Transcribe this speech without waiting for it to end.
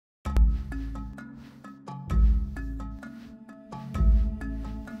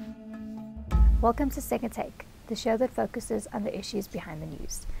Welcome to Second Take, the show that focuses on the issues behind the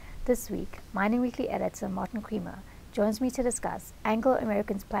news. This week, Mining Weekly editor Martin Creamer joins me to discuss Anglo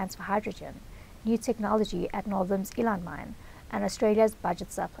American's plans for hydrogen, new technology at Northam's Eland mine, and Australia's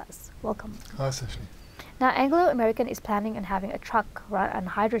budget surplus. Welcome. Hi, Ashley. Now, Anglo American is planning on having a truck run on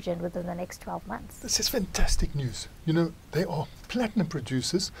hydrogen within the next 12 months. This is fantastic news. You know, they are platinum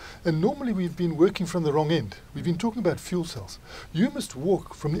producers, and normally we've been working from the wrong end. We've been talking about fuel cells. You must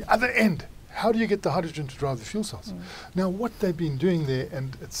walk from the other end. How do you get the hydrogen to drive the fuel cells? Now, what they've been doing there,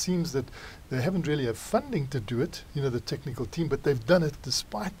 and it seems that they haven't really had funding to do it, you know, the technical team, but they've done it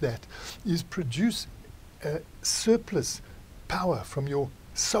despite that, is produce surplus power from your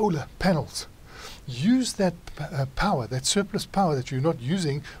solar panels. Use that power, that surplus power that you're not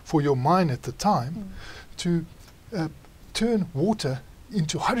using for your mine at the time, to turn water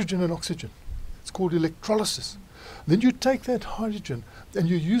into hydrogen and oxygen. It's called electrolysis. Then you take that hydrogen and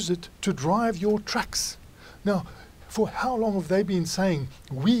you use it to drive your trucks. Now, for how long have they been saying,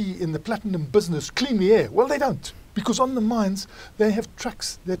 we in the platinum business clean the air? Well, they don't, because on the mines they have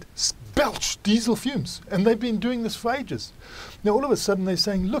trucks that belch diesel fumes, and they've been doing this for ages. Now all of a sudden they're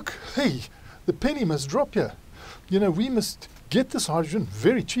saying, look, hey, the penny must drop here. You know, we must get this hydrogen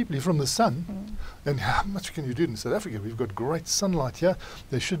very cheaply from the sun. And how much can you do in South Africa? We've got great sunlight here.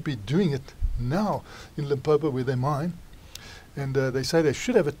 They should be doing it now in Limpopo where they mine. And they say they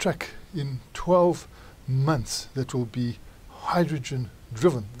should have a truck in 12 months that will be hydrogen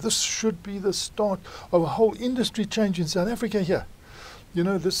driven. This should be the start of a whole industry change in South Africa here. You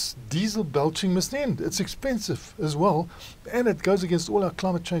know, this diesel belching must end. It's expensive as well, and it goes against all our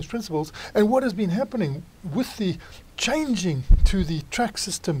climate change principles. And what has been happening with the changing to the track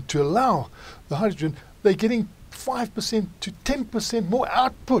system to allow the hydrogen, they're getting 5% to 10% more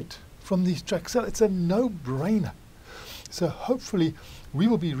output from these tracks. So it's a no-brainer. So hopefully we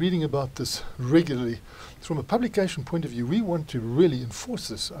will be reading about this regularly. From a publication point of view, we want to really enforce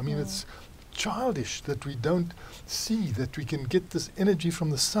this. I mean, it's childish that we don't see that we can get this energy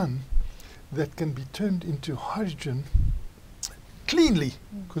from the sun that can be turned into hydrogen cleanly,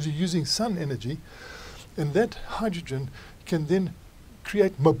 because you're using sun energy, and that hydrogen can then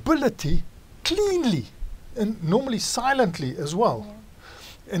create mobility cleanly and normally silently as well.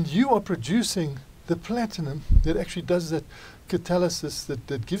 And you are producing the platinum that actually does that catalysis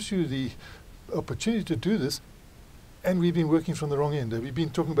that gives you the opportunity to do this. And we've been working from the wrong end. We've been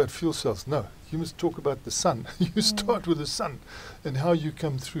talking about fuel cells. No, you must talk about the sun. You start with the sun and how you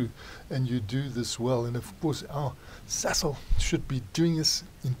come through, and you do this well. And of course, our Sasol should be doing this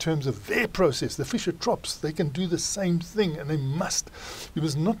in terms of their process. The Fisher-Tropsch, they can do the same thing, and they must. We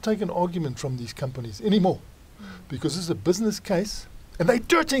must not take an argument from these companies anymore, because this is a business case, and they're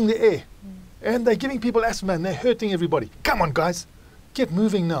dirtying the air, and they're giving people asthma, and they're hurting everybody. Come on, guys, get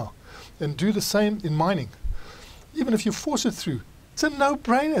moving now, and do the same in mining. Even if you force it through, it's a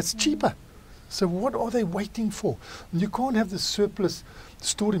no-brainer, it's cheaper. So what are they waiting for? And you can't have this surplus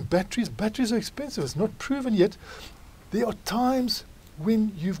stored in batteries. Batteries are expensive, it's not proven yet. There are times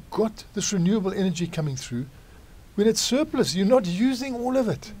when you've got this renewable energy coming through, when it's surplus, you're not using all of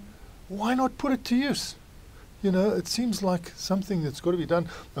it. Why not put it to use? You know, it seems like something that's got to be done.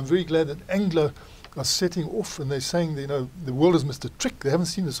 I'm very glad that Anglo are setting off, and they're saying that, you know, the world has missed a trick. They haven't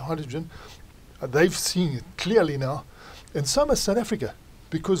seen this hydrogen. They've seen it clearly now, and so must South Africa,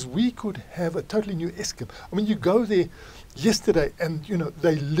 because we could have a totally new Eskom. I mean, you go there yesterday and, you know,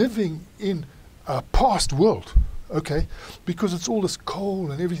 they're living in a past world, okay, because it's all this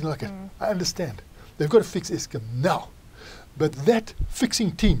coal and everything like it. I understand. They've got to fix Eskom now. But that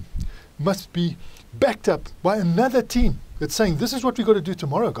fixing team must be backed up by another team that's saying, this is what we've got to do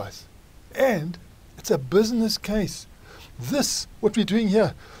tomorrow, guys. And it's a business case. This, what we're doing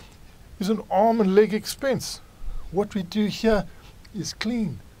here, is an arm and leg expense. What we do here is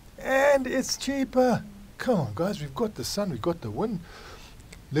clean, and it's cheaper. Come on, guys, we've got the sun, we've got the wind.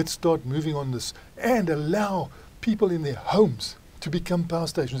 Let's start moving on this and allow people in their homes to become power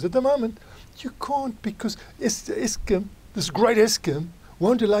stations. At the moment, you can't, because Eskom, this great Eskom,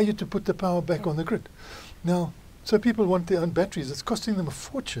 won't allow you to put the power back on the grid. Now, so people want their own batteries. It's costing them a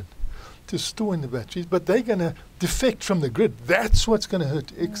fortune to store in the batteries, but they're going to defect from the grid. That's what's going to hurt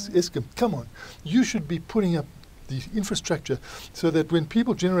Eskom. Come on, you should be putting up the infrastructure so that when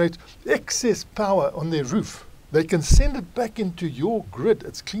people generate excess power on their roof, they can send it back into your grid.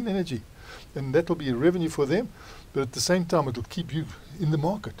 It's clean energy, and that will be a revenue for them, but at the same time it will keep you in the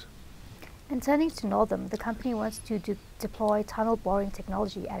market. And turning to Northam, the company wants to deploy tunnel boring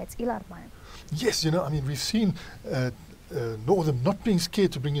technology at its Eland mine. Yes, you know, I mean, we've seen Northam not being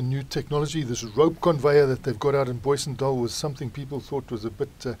scared to bring in new technology. This rope conveyor that they've got out in Boysendal was something people thought was a bit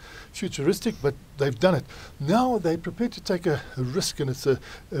futuristic, but they've done it. Now they're prepared to take a risk, and it's a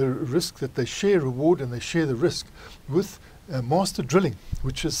risk that they share reward and they share the risk with master drilling,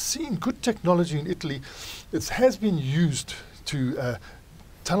 which has seen good technology in Italy. It has been used to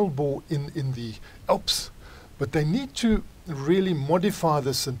tunnel bore in the Alps, but they need to really modify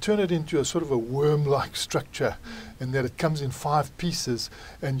this and turn it into a sort of a worm-like structure, and that it comes in 5 pieces,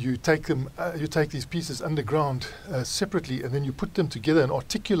 and you take them, you take these pieces underground separately, and then you put them together and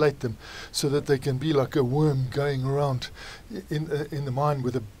articulate them so that they can be like a worm going around in the mine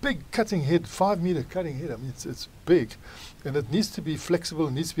with a big cutting head, 5-meter cutting head. I mean, it's big, and it needs to be flexible.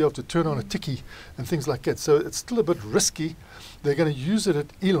 It needs to be able to turn on a ticky and things like that. So it's still a bit risky. They're going to use it at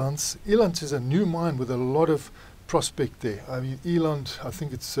Eland. Eland is a new mine with a lot of prospect there. I mean, Eland, I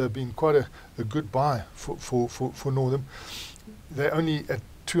think it's been quite a good buy for Northam. They're only at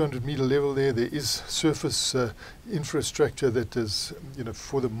 200-meter level there. There is surface infrastructure that is,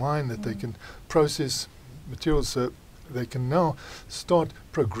 for the mine, that they can process materials. So they can now start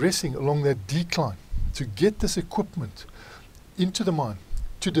progressing along that decline to get this equipment into the mine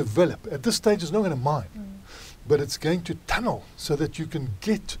to develop. At this stage, it's not going to mine, but it's going to tunnel so that you can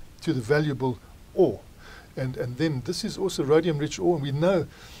get to the valuable ore. And then this is also rhodium-rich ore, and we know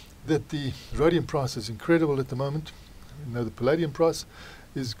that the rhodium price is incredible at the moment. We know the palladium price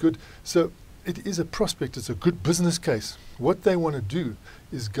is good. So it is a prospect. It's a good business case. What they want to do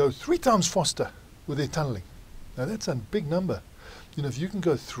is go 3 times faster with their tunneling. Now that's a big number. If you can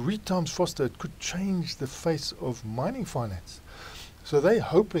go 3 times faster, it could change the face of mining finance. So they're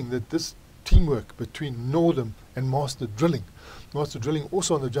hoping that this teamwork between Northam and Master Drilling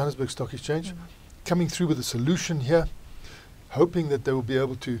also on the Johannesburg Stock Exchange, coming through with a solution here, hoping that they will be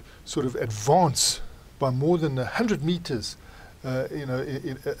able to sort of advance by more than 100 meters, in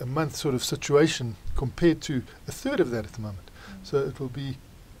a month sort of situation, compared to a third of that at the moment. So it will be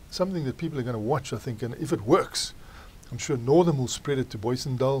something that people are going to watch, I think, and if it works, I'm sure Northam will spread it to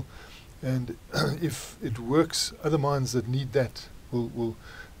Boysendal, and if it works, other mines that need that will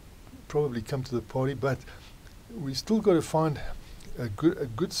probably come to the party. But we still got to find a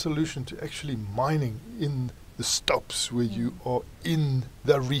good solution to actually mining in the stopes where you are in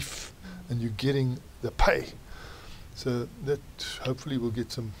the reef and you're getting the pay. So that hopefully we'll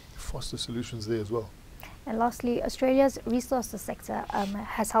get some faster solutions there as well. And lastly, Australia's resources sector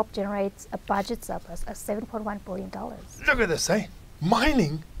has helped generate a budget surplus of $7.1 billion. Look at this, eh?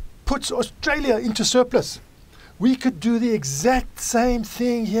 Mining puts Australia into surplus. We could do the exact same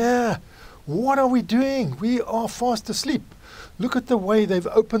thing here. What are we doing? We are fast asleep. Look at the way they've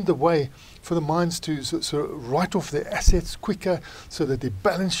opened the way for the mines to write off their assets quicker, so that their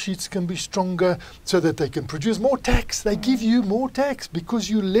balance sheets can be stronger, so that they can produce more tax. They give you more tax because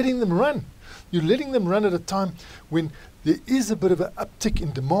you're letting them run. You're letting them run at a time when there is a bit of an uptick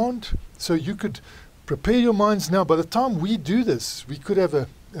in demand. So you could prepare your mines now. By the time we do this, we could have a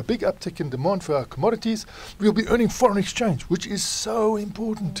big uptick in demand for our commodities. We'll be earning foreign exchange, which is so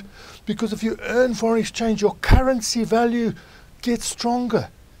important, because if you earn foreign exchange, your currency value gets stronger,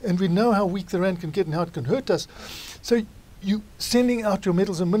 and we know how weak the rand can get and how it can hurt us. So you sending out your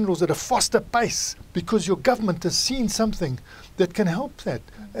metals and minerals at a faster pace because your government has seen something that can help that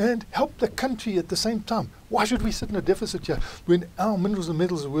and help the country at the same time. Why should we sit in a deficit here when our minerals and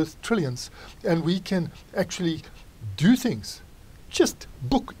metals are worth trillions, and we can actually do things, just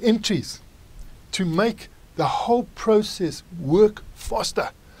book entries, to make the whole process work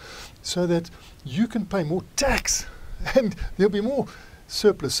faster, so that you can pay more tax and there'll be more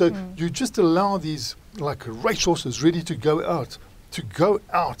surplus. So you just allow these like racehorses ready to go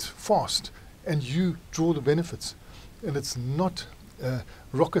out fast, and you draw the benefits. And it's not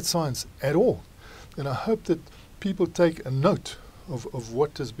rocket science at all. And I hope that people take a note of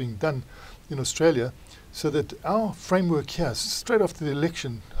what is being done in Australia, so that our framework here, straight after the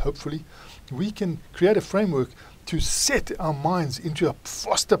election, hopefully, we can create a framework to set our mines into a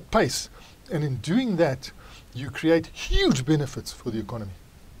faster pace. And in doing that, you create huge benefits for the economy.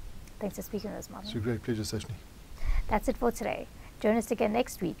 Thanks for speaking with us, Martin. It's a great pleasure, Sashni. That's it for today. Join us again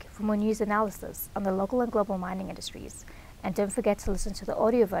next week for more news analysis on the local and global mining industries. And don't forget to listen to the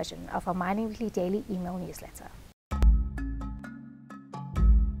audio version of our Mining Weekly Daily email newsletter.